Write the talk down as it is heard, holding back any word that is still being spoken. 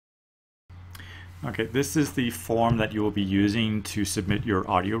Okay, this is the form that you will be using to submit your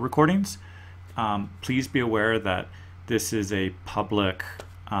audio recordings. Please be aware that this is a public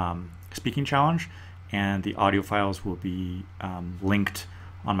speaking challenge, and the audio files will be linked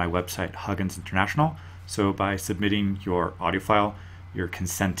on my website, Huggins International. So by submitting your audio file, you're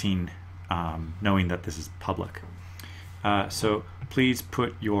consenting, knowing that this is public. So please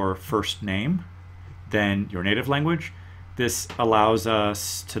put your first name, then your native language. This allows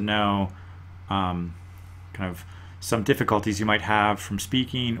us to know kind of some difficulties you might have from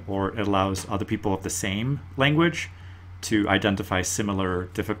speaking, or it allows other people of the same language to identify similar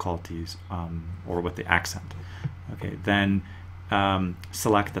difficulties or with the accent. Okay, then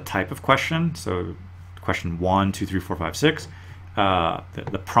select the type of question. So question 1, 2, 3, 4, 5, 6,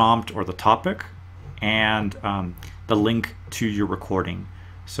 the prompt or the topic, and the link to your recording.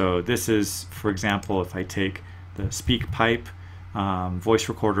 So this is, for example, if I take the SpeakPipe voice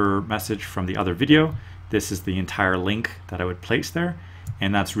recorder message from the other video, this is the entire link that I would place there,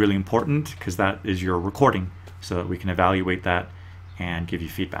 and that's really important because that is your recording, so that we can evaluate that and give you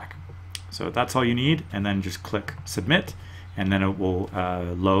feedback. So that's all you need, and then just click submit, and then it will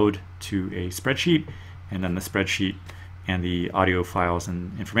load to a spreadsheet, and then the spreadsheet and the audio files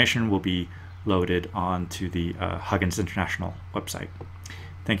and information will be loaded onto the Huggins International website.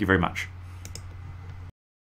 Thank you very much.